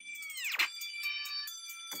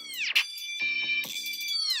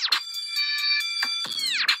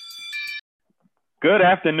Good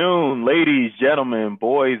afternoon, ladies, gentlemen,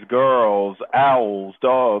 boys, girls, owls,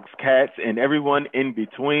 dogs, cats, and everyone in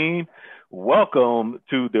between. Welcome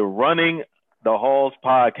to the Running the Halls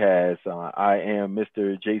podcast. I am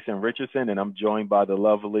Mr. Jason Richardson, and I'm joined by the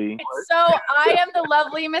lovely. So I am the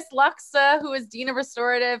lovely Miss Luxa, who is Dean of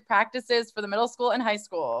Restorative Practices for the middle school and high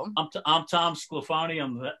school. I'm Tom Sclafani.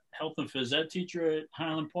 I'm the health and phys ed teacher at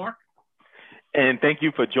Highland Park. And thank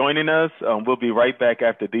you for joining us. We'll be right back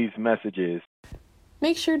after these messages.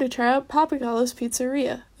 Make sure to try out Papagallo's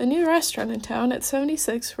Pizzeria, a new restaurant in town at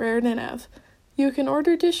 76 Raritan Ave. You can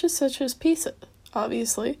order dishes such as pizza,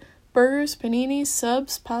 obviously, burgers, paninis,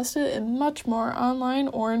 subs, pasta, and much more online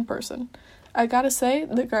or in person. I gotta say,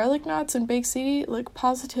 the garlic knots and baked ziti look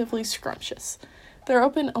positively scrumptious. They're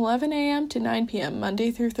open 11 a.m. to 9 p.m. Monday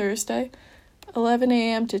through Thursday, 11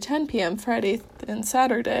 a.m. to 10 p.m. Friday and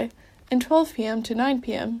Saturday, and 12 p.m. to 9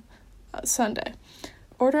 p.m. Sunday.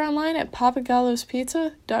 Order online at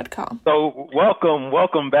papagalospizza.com. So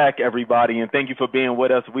welcome back, everybody, and thank you for being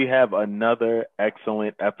with us. We have another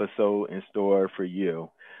excellent episode in store for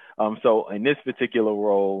you. So in this particular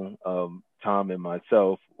role, Tom and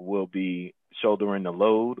myself will be shouldering the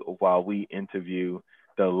load while we interview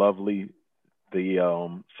the lovely,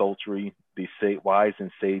 the sultry, the wise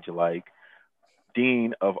and sage-like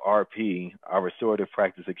Dean of RP, our restorative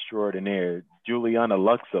practice extraordinaire, Juliana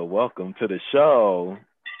Luxa. Welcome to the show.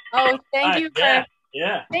 Oh, thank you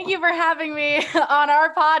for having me on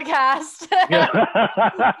our podcast.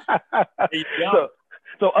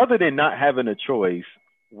 So other than not having a choice,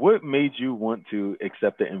 what made you want to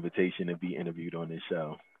accept the invitation and be interviewed on this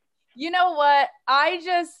show? You know what?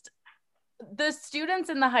 The students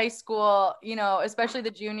in the high school, especially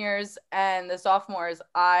the juniors and the sophomores,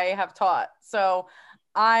 I have taught. So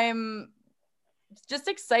I'm just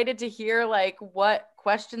excited to hear what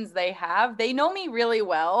questions they have. They know me really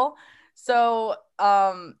well. So,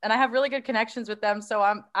 and I have really good connections with them. So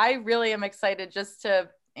I really am excited just to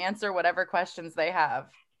answer whatever questions they have.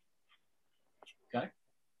 Okay.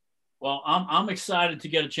 Well, I'm excited to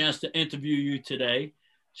get a chance to interview you today.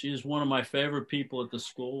 She is one of my favorite people at the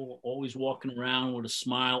school, always walking around with a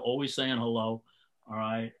smile, always saying hello. All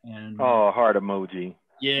right. And heart emoji.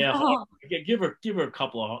 Yeah. Give her 3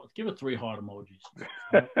 heart emojis.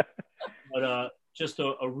 But just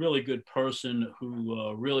a really good person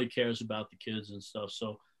who really cares about the kids and stuff.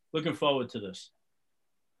 So looking forward to this.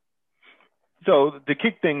 So to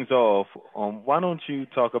kick things off, why don't you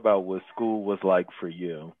talk about what school was like for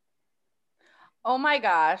you? Oh my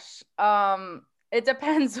gosh. It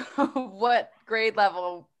depends what grade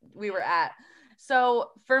level we were at.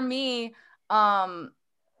 So for me, I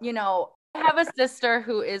have a sister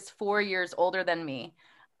who is 4 years older than me,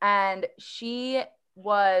 and she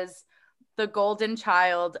was the golden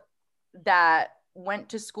child that went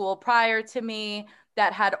to school prior to me,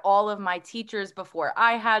 that had all of my teachers before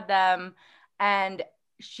I had them. And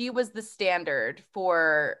she was the standard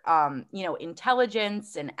for,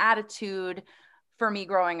 intelligence and attitude for me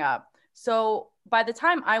growing up. So by the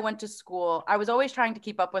time I went to school, I was always trying to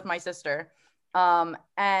keep up with my sister.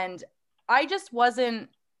 And I just wasn't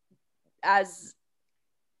as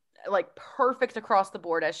perfect across the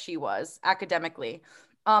board as she was academically.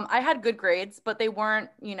 I had good grades, but they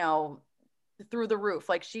weren't, through the roof.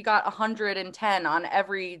 She got 110 on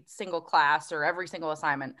every single class or every single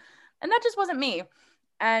assignment. And that just wasn't me.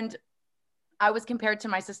 And I was compared to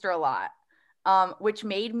my sister a lot. Which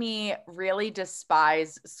made me really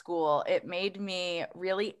despise school. It made me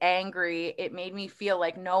really angry. It made me feel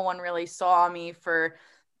like no one really saw me for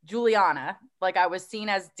Juliana. I was seen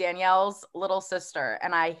as Danielle's little sister,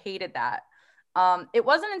 and I hated that. It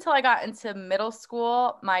wasn't until I got into middle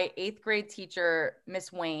school, my 8th grade teacher,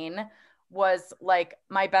 Miss Wayne, was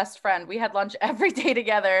my best friend. We had lunch every day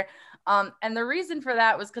together. And the reason for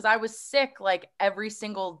that was because I was sick every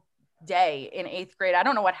single day in 8th grade. I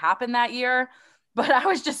don't know what happened that year, but I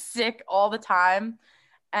was just sick all the time.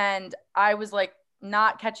 And I was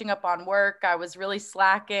not catching up on work. I was really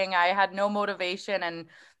slacking. I had no motivation. And,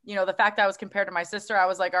 the fact that I was compared to my sister, I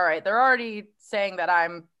was all right, they're already saying that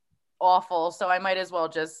I'm awful, so I might as well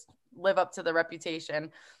just live up to the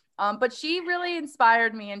reputation. But she really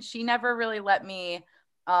inspired me, and she never really let me,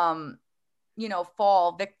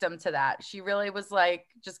 fall victim to that. She really was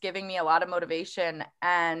just giving me a lot of motivation.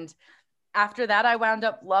 And after that, I wound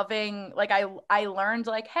up loving, I learned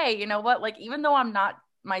hey, you know what? Even though I'm not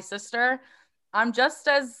my sister, I'm just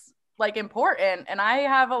as important, and I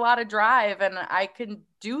have a lot of drive, and I can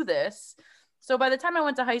do this. So by the time I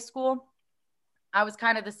went to high school, I was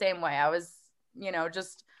kind of the same way. I was,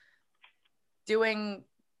 just doing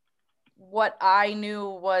what I knew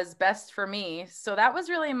was best for me. So that was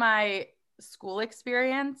really my school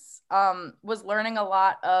experience, was learning a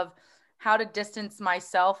lot of how to distance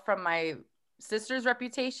myself from my sister's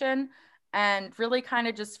reputation and really kind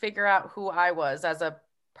of just figure out who I was as a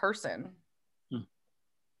person.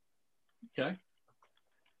 Okay.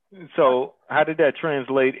 So how did that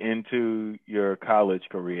translate into your college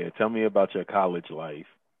career? Tell me about your college life.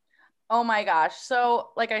 Oh my gosh. So,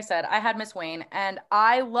 like I said, I had Miss Wayne and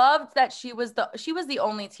I loved that she was the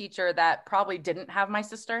only teacher that probably didn't have my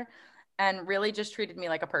sister and really just treated me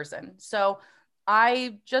like a person. So,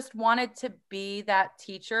 I just wanted to be that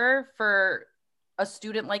teacher for a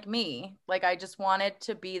student like me. Like I just wanted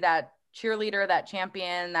to be that cheerleader, that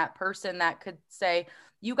champion, that person that could say,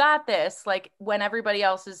 "You got this," like when everybody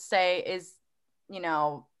else's say is,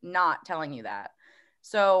 not telling you that.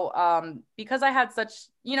 So because I had such,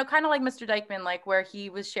 kind of like Mr. Dykeman, like where he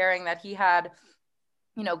was sharing that he had,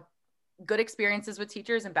 you know, good experiences with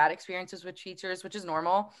teachers and bad experiences with teachers, which is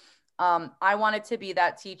normal. I wanted to be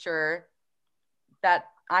that teacher that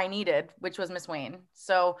I needed, which was Miss Wayne.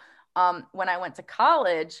 So when I went to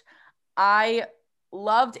college, I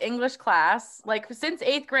loved English class. Like since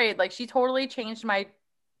 8th grade, like she totally changed my,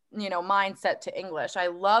 mindset to English. I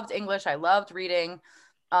loved English. I loved reading.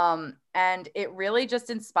 And it really just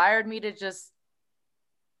inspired me to just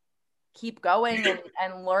keep going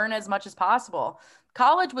and learn as much as possible.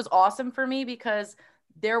 College was awesome for me because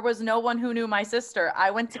there was no one who knew my sister.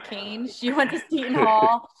 I went to Kane, she went to Seton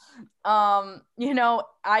Hall.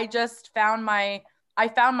 I just I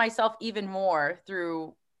found myself even more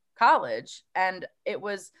through college, and it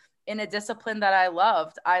was in a discipline that I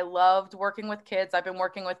loved. I loved working with kids. I've been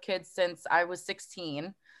working with kids since I was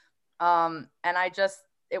 16. And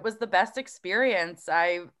it was the best experience.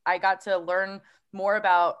 I got to learn more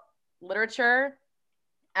about literature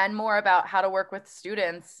and more about how to work with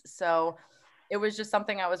students. So it was just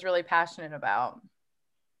something I was really passionate about.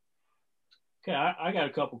 Okay, I got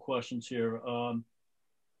a couple questions here.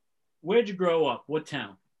 Where'd you grow up? What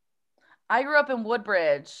town? I grew up in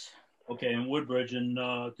Woodbridge. Okay, in Woodbridge. And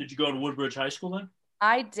did you go to Woodbridge High School then?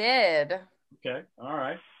 I did. Okay, all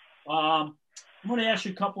right. I'm going to ask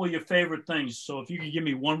you a couple of your favorite things. So if you could give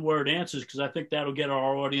me one word answers, because I think that'll get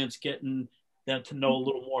our audience getting them to know a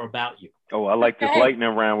little more about you. Oh, I like this lightning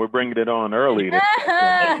round. We're bringing it on early. All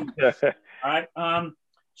right.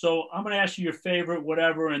 So I'm going to ask you your favorite,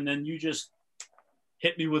 whatever, and then you just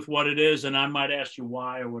hit me with what it is, and I might ask you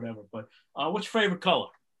why or whatever. But what's your favorite color?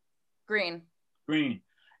 Green. Green.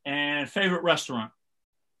 And favorite restaurant?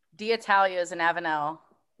 D'Italia's in Avenel.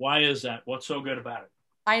 Why is that? What's so good about it?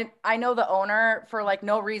 I know the owner for like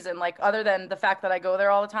no reason, like other than the fact that I go there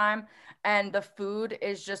all the time, and the food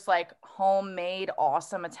is just like homemade,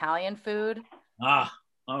 awesome Italian food. Oh,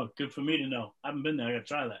 good for me to know. I haven't been there. I gotta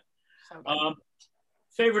try that. So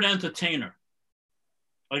favorite entertainer?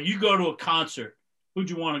 Like you go to a concert, who'd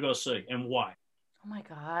you want to go see and why? Oh my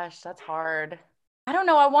gosh, that's hard. I don't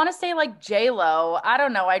know. I want to say like J-Lo. I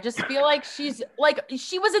don't know. I just feel like she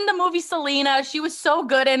was in the movie Selena. She was so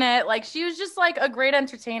good in it. Like she was just like a great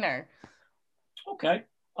entertainer. Okay.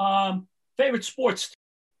 Favorite sports team?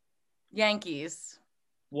 Yankees.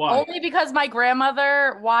 Why? Only because my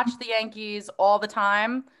grandmother watched the Yankees all the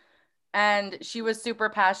time and she was super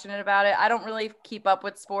passionate about it. I don't really keep up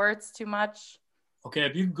with sports too much. Okay.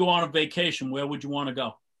 If you could go on a vacation, where would you want to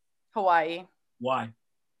go? Hawaii. Why?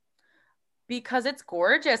 Because it's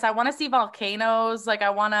gorgeous. I want to see volcanoes. Like I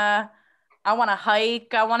want to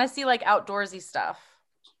hike. I want to see like outdoorsy stuff.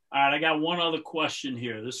 All right. I got one other question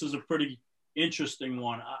here. This is a pretty interesting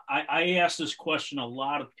one. I ask this question a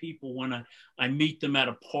lot of people when I meet them at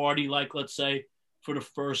a party, like let's say for the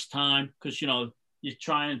first time, because you're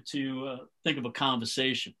trying to think of a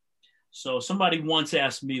conversation. So somebody once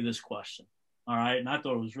asked me this question. All right. And I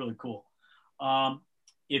thought it was really cool.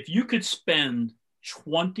 If you could spend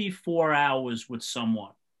 24 hours with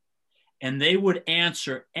someone and they would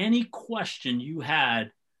answer any question you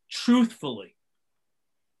had truthfully,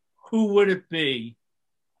 who would it be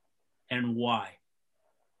and why?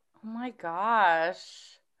 Oh my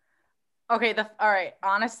gosh. Okay, all right.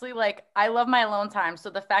 Honestly, like I love my alone time.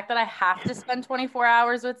 So the fact that I have to spend 24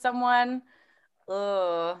 hours with someone,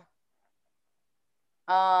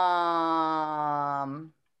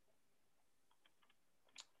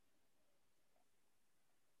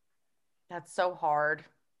 that's so hard.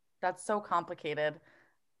 That's so complicated.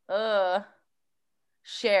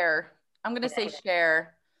 Cher. I'm going to say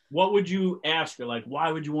Cher. What would you ask her? Like, why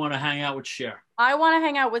would you want to hang out with Cher? I want to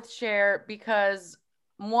hang out with Cher because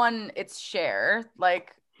one, it's Cher.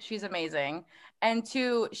 Like, she's amazing. And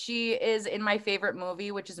two, she is in my favorite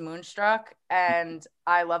movie, which is Moonstruck. And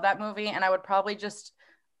I love that movie. And I would probably just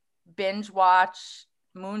binge watch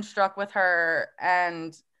moonstruck with her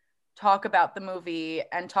and talk about the movie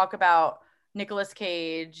and talk about Nicolas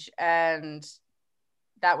Cage, and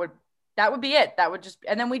that would be it. That would just,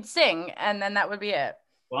 and then we'd sing, and then that would be it.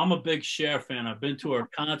 Well, I'm a big Cher fan. I've been to her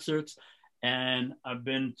concerts, and I've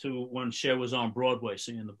been to when Cher was on Broadway,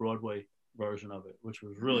 singing the Broadway version of it, which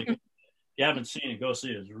was really good. If you haven't seen it, go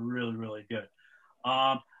see it. It's really, really good.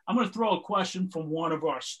 I'm going to throw a question from one of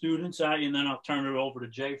our students at you, and then I'll turn it over to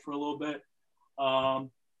Jay for a little bit.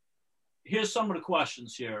 Here's some of the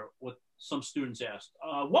questions here, what some students asked.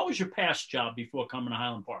 What was your past job before coming to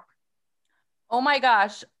Highland Park? Oh my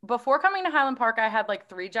gosh. Before coming to Highland Park, I had like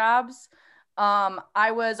 3 jobs.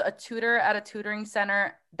 I was a tutor at a tutoring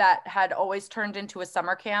center that had always turned into a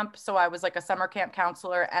summer camp. So I was like a summer camp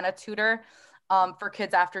counselor and a tutor for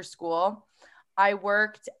kids after school. I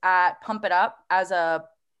worked at Pump It Up as a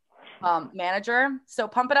manager. So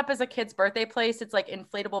Pump It Up is a kid's birthday place. It's like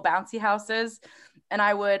inflatable bouncy houses. And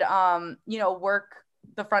I would, work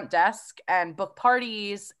the front desk and book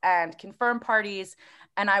parties and confirm parties.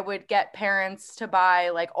 And I would get parents to buy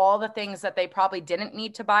like all the things that they probably didn't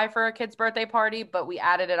need to buy for a kid's birthday party, but we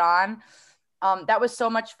added it on. That was so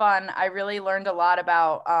much fun. I really learned a lot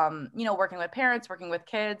about, working with parents, working with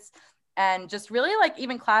kids, and just really like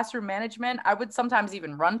even classroom management. I would sometimes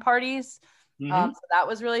even run parties. So that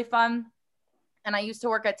was really fun. And I used to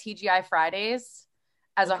work at TGI Fridays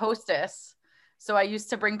as a hostess. So I used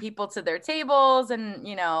to bring people to their tables and,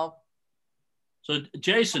 So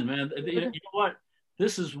Jason, man, you know what?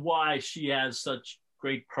 This is why she has such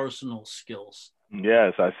great personal skills.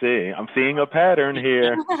 Yes, I see. I'm seeing a pattern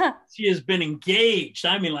here. She has been engaged.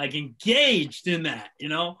 I mean, like engaged in that,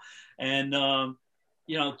 and,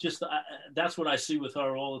 that's what I see with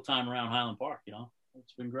her all the time around Highland Park,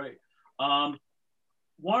 It's been great. One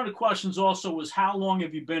of the questions also was, how long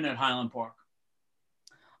have you been at Highland Park?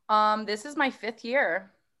 This is my 5th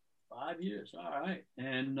year. 5 years. All right.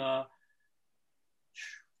 And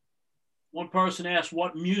one person asked,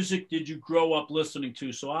 what music did you grow up listening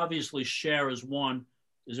to? So obviously Cher is one.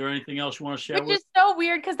 Is there anything else you want to share? Which is so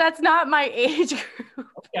weird because that's not my age group.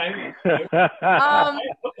 Okay.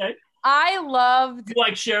 Okay. I loved. You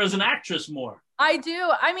like Cher as an actress more? I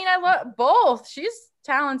do. I mean, I love both. She's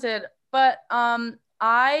talented, but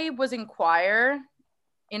I was in choir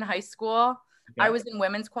in high school. Okay. I was in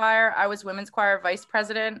women's choir. I was women's choir vice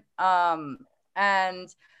president.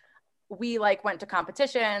 And we like went to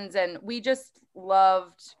competitions and we just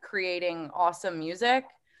loved creating awesome music.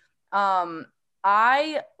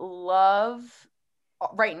 I love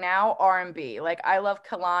right now R&B. Like I love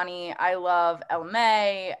Kehlani. I love El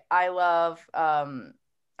May. I love, I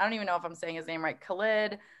don't even know if I'm saying his name right.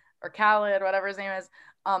 Khalid, whatever his name is.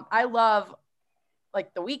 I love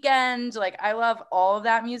like The Weeknd. Like I love all of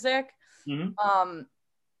that music. Mm-hmm.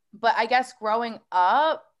 But I guess growing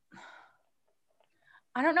up,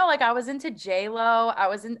 I don't know, like I was into J-Lo.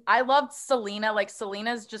 I loved Selena. Like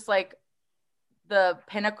Selena's just like the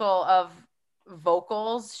pinnacle of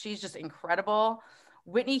vocals. She's just incredible.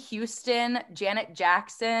 Whitney Houston, Janet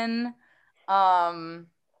Jackson. Wow,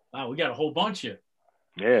 we got a whole bunch here.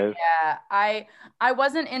 Yeah. Yeah. I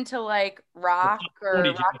wasn't into like rock or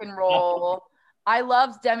rock and roll. I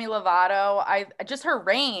loved Demi Lovato. Just her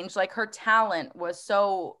range, like her talent was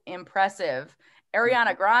so impressive.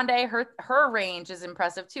 Ariana Grande, her range is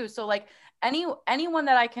impressive too. So like anyone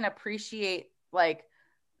that I can appreciate like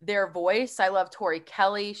their voice. I love Tori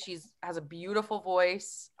Kelly. Has a beautiful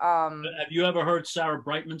voice. Have you ever heard Sarah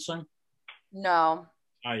Brightman sing? No.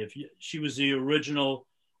 She was the original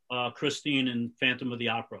Christine in Phantom of the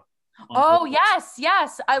Opera. Oh, yes.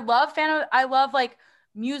 I love like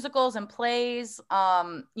musicals and plays.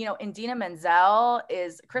 Indina Menzel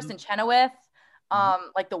is Kristen Chenoweth.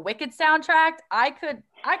 Like the Wicked soundtrack, I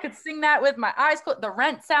could sing that with my eyes closed. The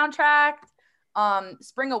Rent soundtrack,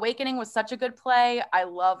 Spring Awakening was such a good play. I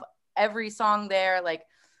love every song there. Like,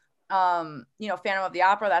 Phantom of the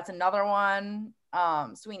Opera, that's another one.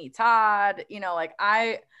 Sweeney Todd,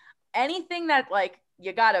 anything that like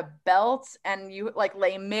you got a belt and you like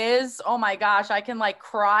Les Mis. Oh my gosh, I can like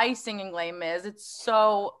cry singing Les Mis. It's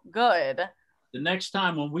so good. The next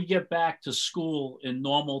time when we get back to school in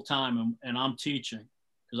normal time and I'm teaching,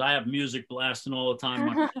 because I have music blasting all the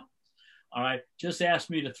time. All right, just ask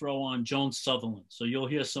me to throw on Joan Sutherland. So you'll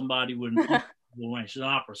hear somebody with an range. She's an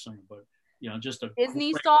opera singer, but just a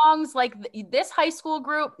Disney songs. Like this high school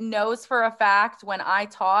group knows for a fact when I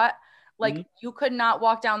taught, like you could not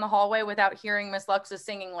walk down the hallway without hearing Miss Luxa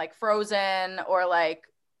singing like Frozen or like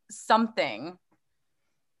something.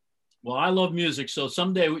 Well, I love music, so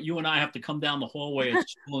someday you and I have to come down the hallway at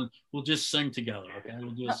school and we'll just sing together, okay?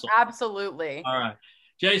 We'll do a song. Absolutely. All right.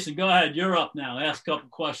 Jason, go ahead. You're up now. Ask a couple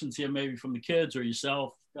questions here, maybe from the kids or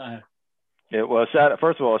yourself. Go ahead. Yeah, well,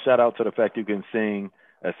 first of all, shout out to the fact you can sing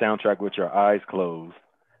a soundtrack with your eyes closed.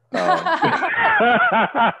 I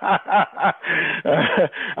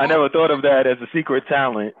never thought of that as a secret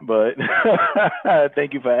talent, but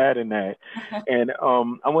thank you for adding that. And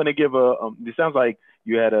I want to give it sounds like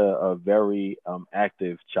you had a very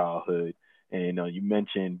active childhood, and you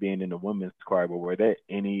mentioned being in the women's choir, but were there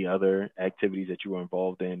any other activities that you were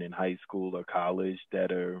involved in high school or college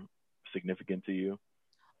that are significant to you?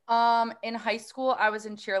 In high school, I was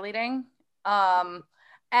in cheerleading.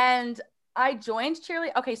 And I joined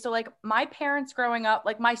cheerleading. Okay, so like my parents growing up,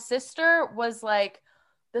 like my sister was like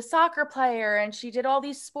the soccer player and she did all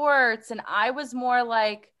these sports. And I was more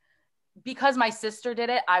like, because my sister did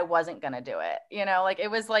it, I wasn't going to do it. You know, like it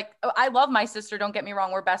was like, I love my sister. Don't get me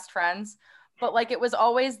wrong. We're best friends. But like, it was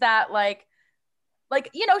always that like,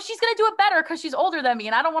 you know, she's going to do it better because she's older than me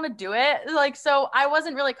and I don't want to do it. Like, so I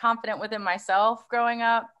wasn't really confident within myself growing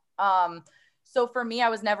up. So for me, I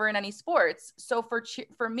was never in any sports. So for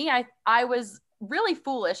me, I was really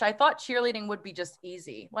foolish. I thought cheerleading would be just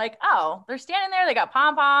easy. Like, oh, they're standing there. They got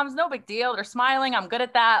pom-poms. No big deal. They're smiling. I'm good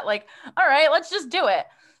at that. Like, all right, let's just do it.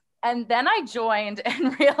 And then I joined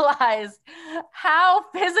and realized how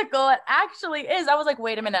physical it actually is. I was like,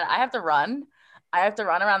 wait a minute. I have to run. I have to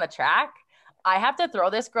run around the track. I have to throw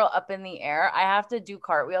this girl up in the air. I have to do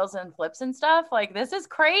cartwheels and flips and stuff. Like, this is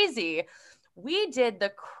crazy. We did the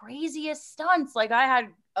craziest stunts. Like I had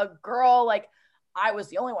a girl, like I was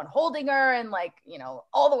the only one holding her and like, you know,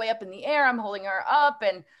 all the way up in the air, I'm holding her up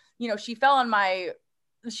and, you know, she fell on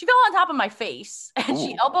top of my face and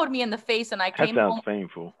she elbowed me in the face and I came home. That sounds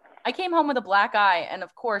painful. I came home with a black eye. And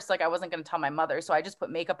of course, like I wasn't going to tell my mother. So I just put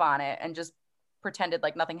makeup on it and just pretended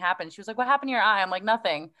like nothing happened. She was like, what happened to your eye? I'm like,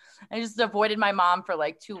 nothing. I just avoided my mom for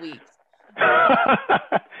like 2 weeks.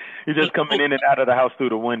 You're just coming in and out of the house through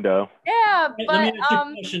the window. Yeah, but let me ask you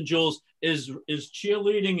a question, Jules. Is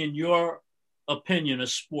cheerleading, in your opinion, a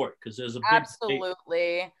sport? Because there's a big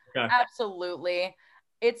absolutely, absolutely.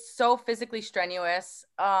 It's so physically strenuous,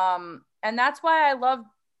 and that's why I love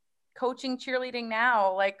coaching cheerleading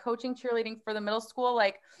now. Like coaching cheerleading for the middle school,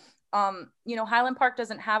 like you know, Highland Park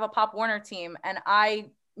doesn't have a Pop Warner team, and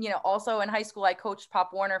I, you know, also in high school I coached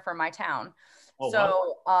Pop Warner for my town. Oh,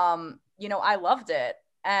 so wow. You know, I loved it.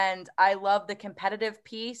 And I love the competitive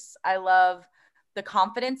piece. I love the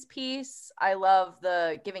confidence piece. I love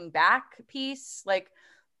the giving back piece. Like,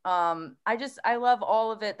 I love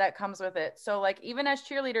all of it that comes with it. So like, even as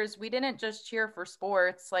cheerleaders, we didn't just cheer for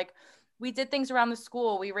sports. Like we did things around the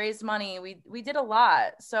school. We raised money. We did a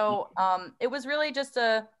lot. So, it was really just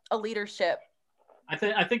a leadership. I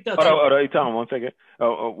think that's. Hey, Tom, 1 second.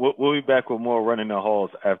 We'll be back with more Running the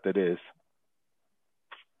Halls after this.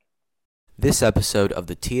 This episode of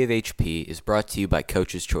the T of HP is brought to you by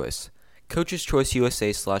Coach's Choice. Coach's Choice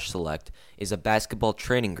USA/Select is a basketball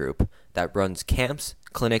training group that runs camps,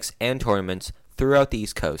 clinics, and tournaments throughout the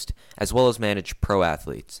East Coast, as well as manage pro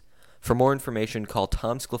athletes. For more information, call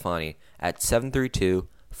Tom Sclafani at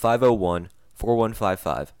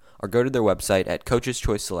 732-501-4155 or go to their website at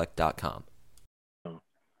coacheschoiceselect.com.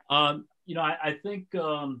 You know, I think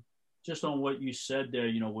just on what you said there,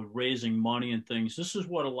 you know, with raising money and things, this is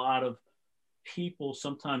what a lot of people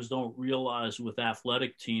sometimes don't realize with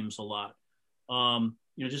athletic teams a lot. You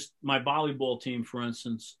know, just my volleyball team, for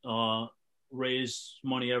instance, raise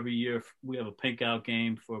money every year. We have a pink out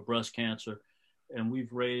game for breast cancer, and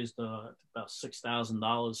we've raised about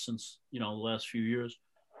 $6,000 since, you know, the last few years,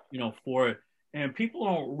 you know, for it. And people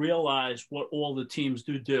don't realize what all the teams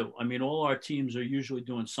do. I mean, all our teams are usually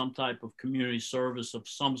doing some type of community service of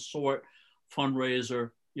some sort,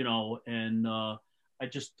 fundraiser, you know, and I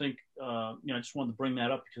just think, you know, I just wanted to bring that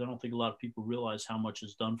up because I don't think a lot of people realize how much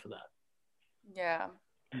is done for that. Yeah.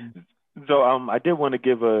 So I did want to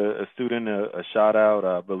give a student a shout out.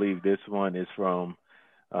 I believe this one is from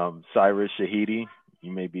Cyrus Shahidi.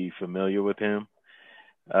 You may be familiar with him.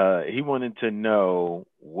 He wanted to know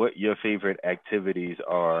what your favorite activities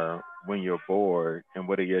are when you're bored and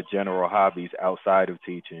what are your general hobbies outside of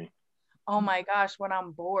teaching. Oh my gosh, when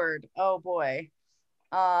I'm bored. Oh boy.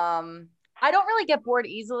 I don't really get bored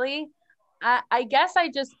easily. I guess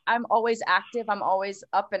I'm always active. I'm always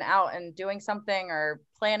up and out and doing something or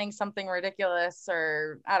planning something ridiculous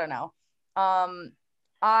or I don't know.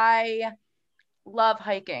 I love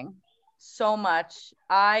hiking so much.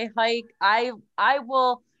 I hike. I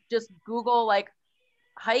will just Google like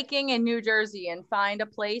hiking in New Jersey and find a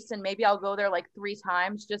place and maybe I'll go there like 3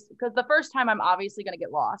 times just because the first time I'm obviously going to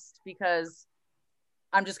get lost because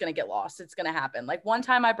I'm just going to get lost. It's going to happen. Like one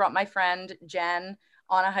time I brought my friend Jen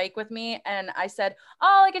on a hike with me. And I said,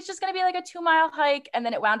 oh, like, it's just going to be like a 2-mile hike. And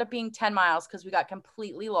then it wound up being 10 miles because we got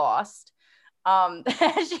completely lost.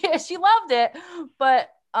 She loved it, but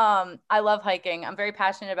I love hiking. I'm very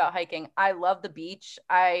passionate about hiking. I love the beach.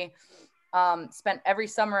 I spent every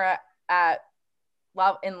summer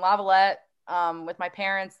in Lavalette with my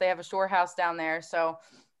parents. They have a shore house down there. So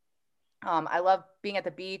I love being at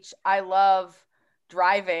the beach. I love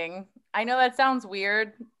driving. I know that sounds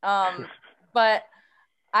weird, but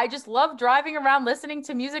I just love driving around listening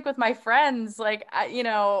to music with my friends, like,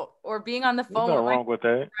 or being on the phone There's nothing wrong with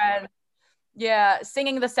that. friends. Yeah,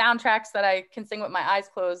 singing the soundtracks that I can sing with my eyes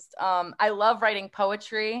closed. I love writing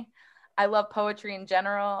poetry. I love poetry in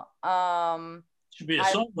general. Should be a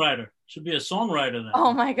songwriter. Should be a songwriter then.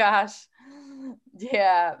 Oh my gosh.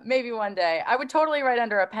 Yeah, maybe one day. I would totally write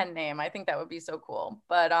under a pen name. I think that would be so cool.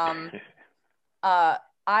 But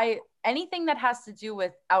anything that has to do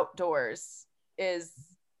with outdoors is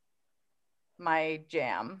my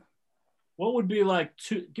jam. What would be like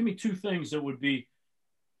give me 2 things that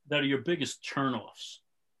are your biggest turnoffs?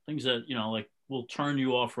 Things that, like will turn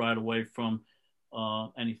you off right away from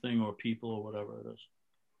anything or people or whatever it is.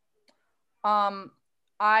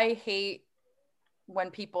 I hate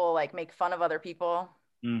when people like make fun of other people.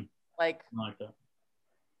 Like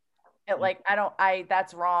that.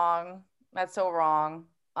 That's wrong. That's so wrong.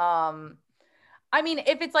 I mean,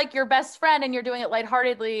 if it's like your best friend and you're doing it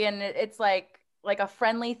lightheartedly and it's like a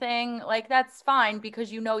friendly thing, like that's fine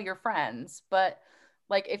because you're friends. But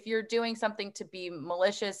like if you're doing something to be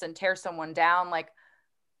malicious and tear someone down, like,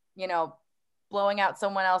 blowing out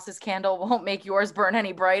someone else's candle won't make yours burn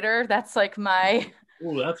any brighter. That's like my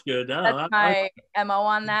Oh, that's good. That's my MO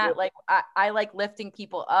on that. Like I like lifting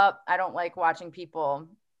people up. I don't like watching people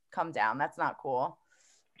come down. That's not cool.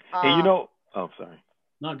 And oh, sorry.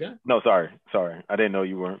 Not good. No, sorry. I didn't know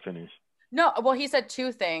you weren't finished. No, well, he said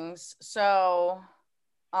 2 things. So,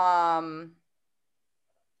 I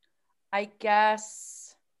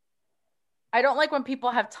guess I don't like when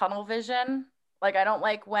people have tunnel vision. Like, I don't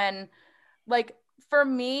like when, like, for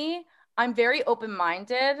me, I'm very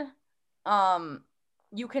open-minded.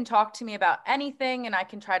 You can talk to me about anything and I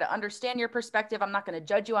can try to understand your perspective. I'm not going to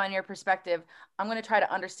judge you on your perspective. I'm going to try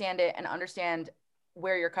to understand it and understand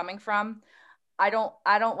where you're coming from. I don't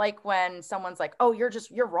like when someone's like, oh, you're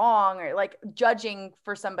wrong, or like judging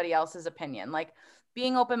for somebody else's opinion. Like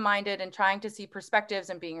being open-minded and trying to see perspectives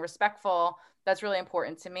and being respectful, that's really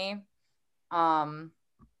important to me.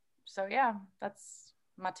 So yeah, that's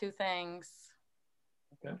my 2 things.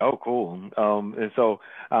 Okay. Oh, cool. And so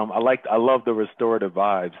I love the restorative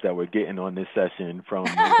vibes that we're getting on this session from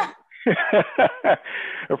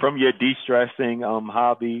from your de-stressing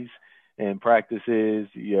hobbies and practices,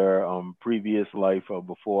 your previous life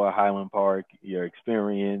before Highland Park, your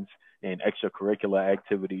experience and extracurricular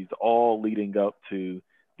activities, all leading up to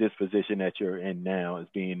this position that you're in now as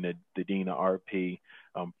being the Dean of RP,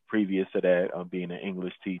 previous to that being an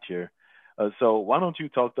English teacher. So why don't you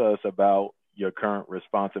talk to us about your current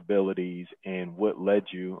responsibilities and what led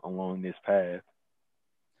you along this path?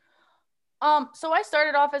 So I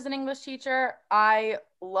started off as an English teacher. I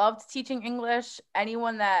loved teaching English.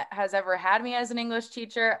 Anyone that has ever had me as an English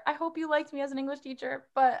teacher, I hope you liked me as an English teacher.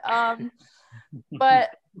 But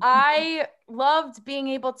I loved being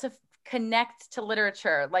able to connect to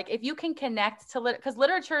literature. Like if you can connect to because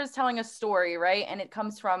literature is telling a story, right? And it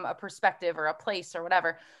comes from a perspective or a place or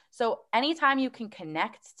whatever. So anytime you can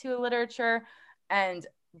connect to literature and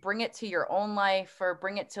bring it to your own life or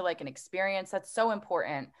bring it to like an experience, that's so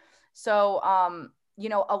important. So,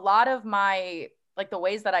 a lot of my, like the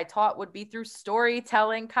ways that I taught would be through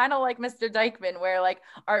storytelling, kind of like Mr. Dykman, where like,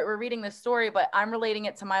 all right, we're reading this story, but I'm relating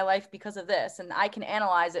it to my life because of this. And I can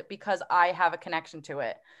analyze it because I have a connection to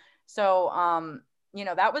it. So,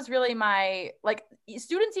 that was really my, like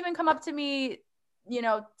students even come up to me,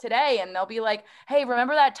 today and they'll be like, hey,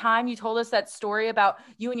 remember that time you told us that story about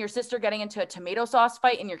you and your sister getting into a tomato sauce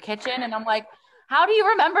fight in your kitchen? And I'm like, how do you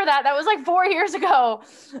remember that? That was like 4 years ago.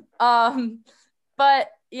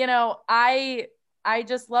 But I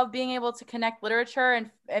just love being able to connect literature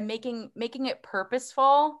and making it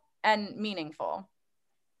purposeful and meaningful.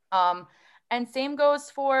 And same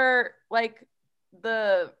goes for like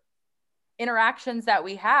the interactions that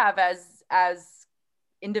we have as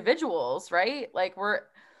individuals, right? Like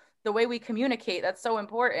the way we communicate, that's so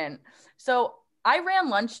important. So I ran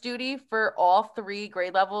lunch duty for all 3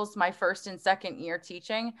 grade levels, my first and second year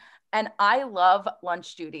teaching, and I love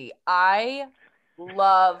lunch duty. I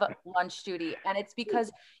love lunch duty. And it's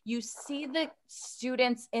because you see the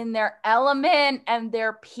students in their element and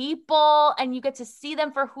their people, and you get to see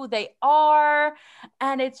them for who they are.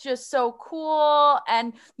 And it's just so cool.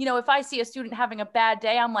 And, you know, if I see a student having a bad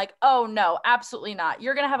day, I'm like, oh no, absolutely not.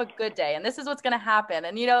 You're going to have a good day. And this is what's going to happen.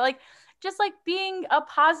 And, you know, like, just like being a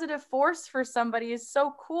positive force for somebody is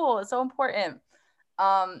so cool. It's so important.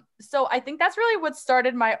 So I think that's really what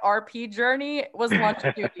started my RP journey was lunch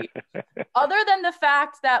duty. Other than the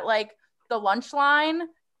fact that like the lunch line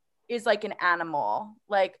is like an animal,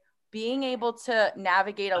 like being able to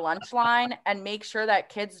navigate a lunch line and make sure that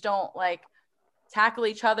kids don't like tackle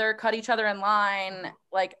each other, cut each other in line,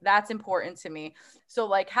 like that's important to me. So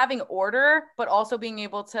like having order, but also being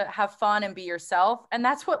able to have fun and be yourself. And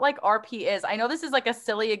that's what like RP is. I know this is like a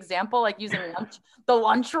silly example, like using the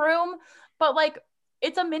lunchroom, but like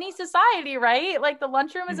it's a mini society, right? Like the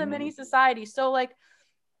lunchroom is a mini society. So like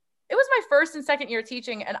it was my first and second year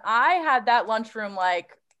teaching, and I had that lunchroom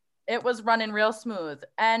like it was running real smooth.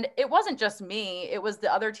 And it wasn't just me, it was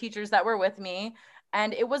the other teachers that were with me,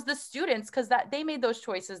 and it was the students, because that they made those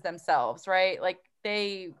choices themselves, right? Like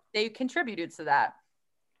they contributed to that.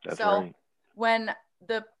 That's so right. When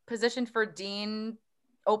the position for dean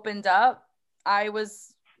opened up, I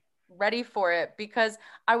was ready for it because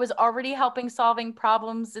I was already helping solving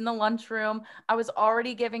problems in the lunchroom. I was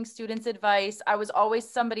already giving students advice. I was always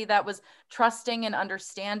somebody that was trusting and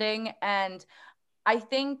understanding. And I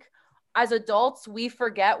think as adults, we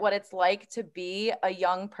forget what it's like to be a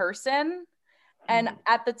young person. And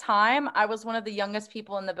at the time, I was one of the youngest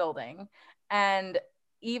people in the building. And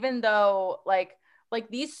even though like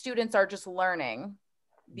these students are just learning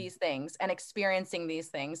these things and experiencing these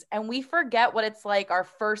things, and we forget what it's like our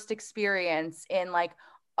first experience in like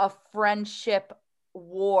a friendship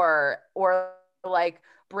war, or like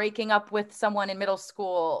breaking up with someone in middle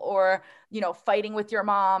school, or, you know, fighting with your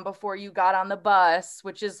mom before you got on the bus,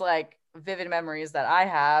 which is like vivid memories that I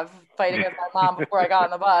have, fighting with my mom before I got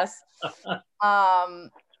on the bus.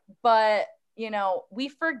 But you know, we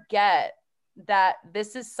forget that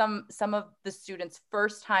this is some of the students'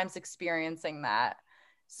 first times experiencing that.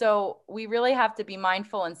 So we really have to be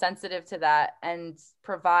mindful and sensitive to that and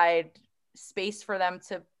provide space for them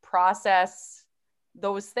to process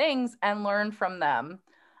those things and learn from them.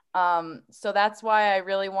 So that's why I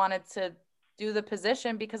really wanted to do the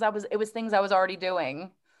position, because it was things I was already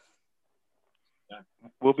doing.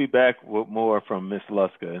 We'll be back with more from Miss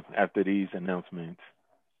Luska after these announcements.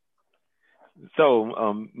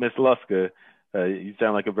 So, Miss Luska, you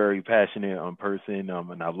sound like a very passionate person,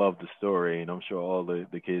 and I love the story, and I'm sure all the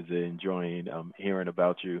kids are enjoying hearing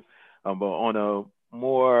about you. But on a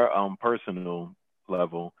more personal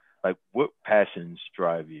level, like what passions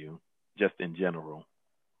drive you, just in general?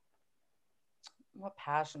 What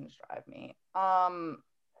passions drive me?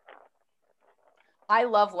 I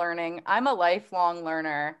love learning. I'm a lifelong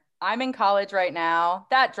learner. I'm in college right now.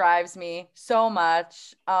 That drives me so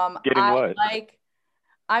much. Getting what?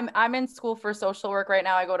 I'm in school for social work right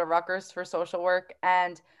now. I go to Rutgers for social work,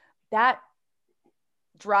 and that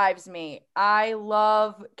drives me. I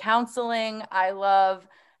love counseling. I love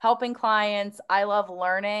helping clients. I love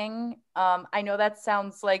learning. I know that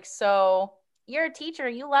sounds like, so you're a teacher,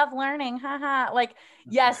 you love learning, haha. Like,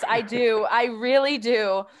 yes, I do. I really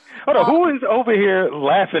do. Hold on, who is over here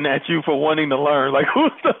laughing at you for wanting to learn? Like,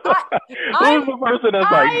 who's the person that's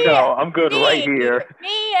like, no, I'm good right here.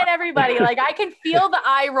 Me and everybody. Like, I can feel the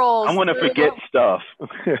eye rolls. I want to forget stuff.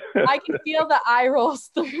 I can feel the eye rolls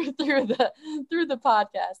through the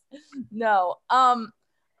podcast. No,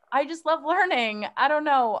 I just love learning. I don't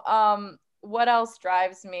know. What else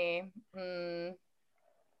drives me?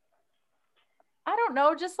 I don't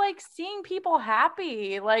know, just like seeing people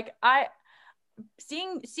happy. Like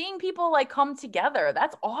seeing people like come together.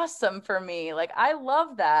 That's awesome for me. Like I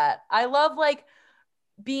love that. I love like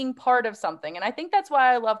being part of something. And I think that's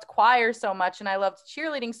why I loved choir so much and I loved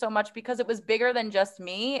cheerleading so much, because it was bigger than just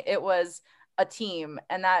me. It was a team,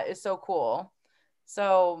 and that is so cool.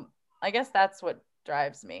 So I guess that's what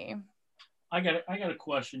drives me. I got a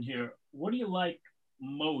question here. What do you like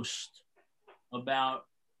most about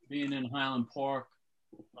being in Highland Park,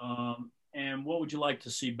 and what would you like to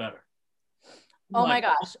see better? Oh my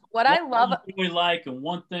gosh, what I love, you like, and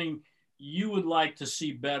one thing you would like to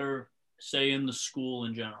see better, say in the school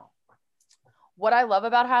in general. What I love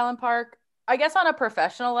about Highland Park, I guess on a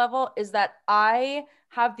professional level, is that I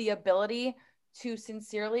have the ability to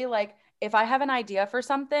sincerely, like, if I have an idea for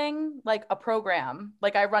something, like a program,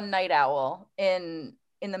 like I run Night Owl in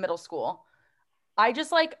the middle school, I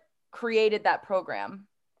just like created that program.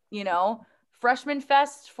 You know, Freshman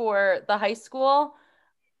Fest for the high school,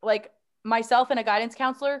 like myself and a guidance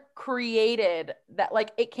counselor created that.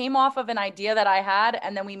 Like, it came off of an idea that I had,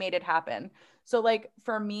 and then we made it happen. So like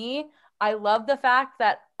for me, I love the fact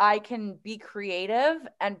that I can be creative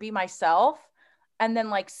and be myself, and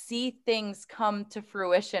then like see things come to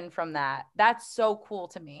fruition from that. That's so cool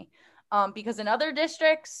to me. Because in other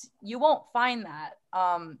districts, you won't find that.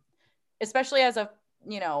 Especially as a,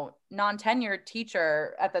 non-tenured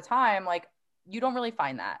teacher at the time, like you don't really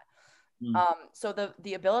find that. So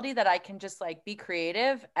the ability that I can just like be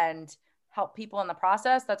creative and help people in the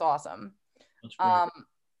process, that's awesome. That's great.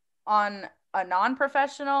 On a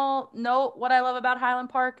non-professional note, what I love about Highland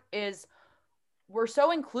Park is we're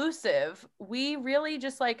so inclusive. We really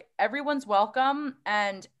just like everyone's welcome,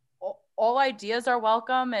 and all ideas are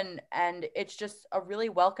welcome, and it's just a really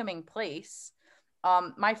welcoming place.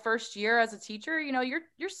 My first year as a teacher,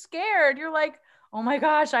 you're scared. You're like, oh my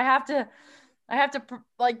gosh, I have to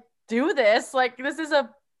like do this. Like this is an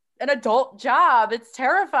adult job. It's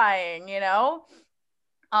terrifying. And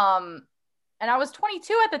I was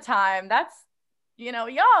 22 at the time. That's,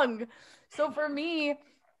 young. So for me,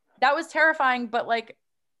 that was terrifying, but like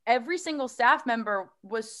every single staff member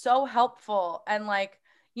was so helpful. And like,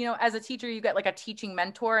 as a teacher, you get like a teaching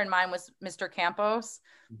mentor, and mine was Mr. Campos,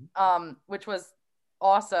 which was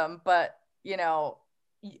awesome. But,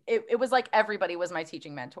 it was like everybody was my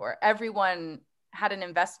teaching mentor. Everyone had an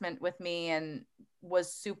investment with me and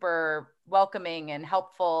was super welcoming and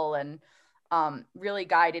helpful, and really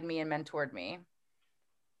guided me and mentored me.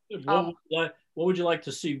 What would you like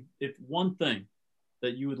to see, if one thing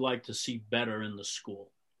that you would like to see better in the school,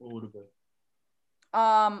 what would it be?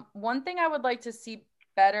 One thing I would like to see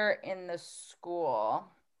better in the school,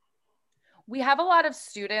 we have a lot of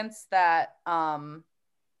students that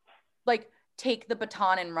like take the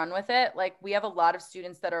baton and run with it. Like we have a lot of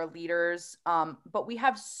students that are leaders, but we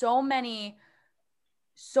have so many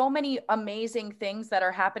amazing things that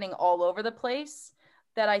are happening all over the place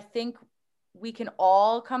that I think we can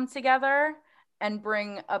all come together and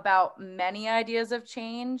bring about many ideas of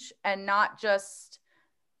change, and not just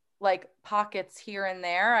like pockets here and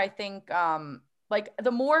there. I think like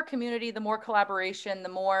the more community, the more collaboration, the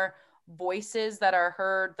more voices that are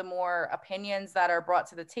heard, the more opinions that are brought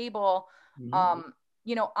to the table.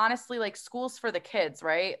 Honestly, like schools for the kids,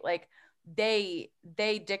 right? Like they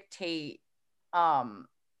dictate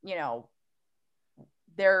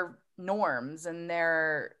their norms and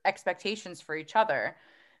their expectations for each other.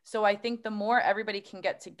 So I think the more everybody can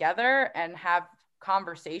get together and have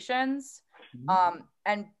conversations,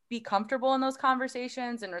 and be comfortable in those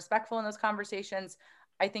conversations and respectful in those conversations,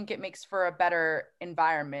 I think it makes for a better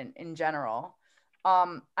environment in general.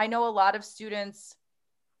 I know a lot of students,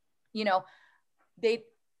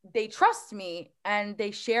 they trust me and they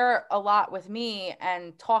share a lot with me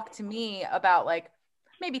and talk to me about like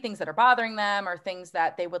maybe things that are bothering them or things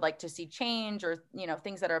that they would like to see change, or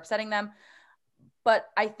things that are upsetting them. But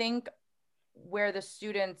I think where the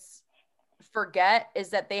students forget is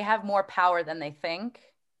that they have more power than they think,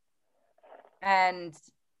 and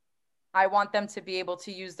I want them to be able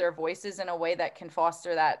to use their voices in a way that can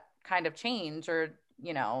foster that kind of change, or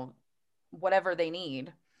whatever they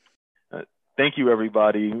need. Thank you,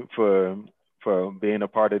 everybody, for being a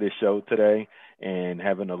part of this show today and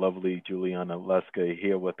having a lovely Juliana Luska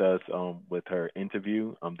here with us with her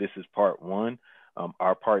interview. This is part one.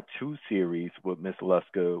 Our part two series with Miss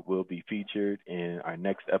Luska will be featured in our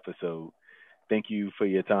next episode. Thank you for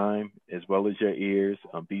your time as well as your ears.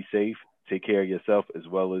 Be safe. Take care of yourself as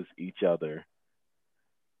well as each other.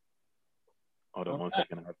 Hold on one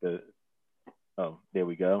second. Oh, there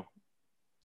we go.